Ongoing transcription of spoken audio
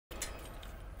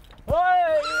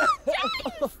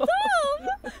Stop!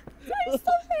 Don't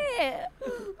stop it!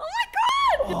 Oh my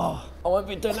God! Oh, I won't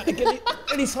be doing that again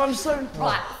anytime soon.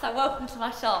 Right, so welcome to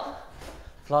my shop.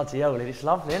 Bloody hell, it's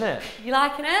lovely, isn't it? You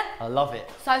liking it? I love it.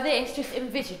 So this, just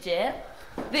envisage it.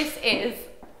 This is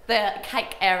the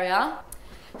cake area.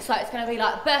 So it's going to be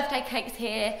like birthday cakes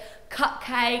here,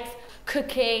 cupcakes,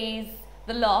 cookies,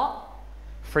 the lot.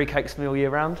 Free cakes for me all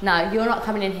year round? No, you're not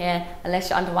coming in here unless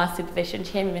you're under my supervision. Do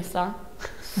you hear me, mister?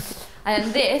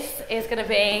 And this is going to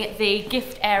be the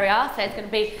gift area. So it's going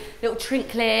to be little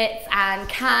trinkets and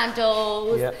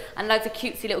candles and loads of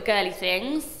cutesy little girly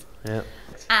things. Yep.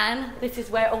 And this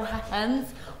is where it all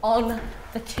happens on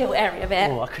the till area bit.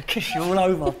 Oh, I could kiss you all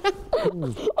over.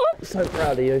 I'm so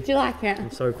proud of you. Do you like it? I'm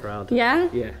so proud. Yeah?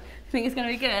 Yeah. You think it's going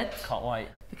to be good? Can't wait.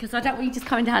 Because I don't want you just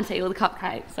coming down to eat all the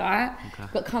cupcakes, alright? Okay.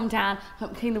 But come down,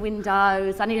 help me clean the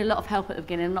windows. I need a lot of help at the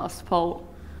beginning, a lot of support.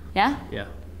 Yeah? Yeah.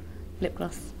 Lip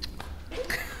gloss.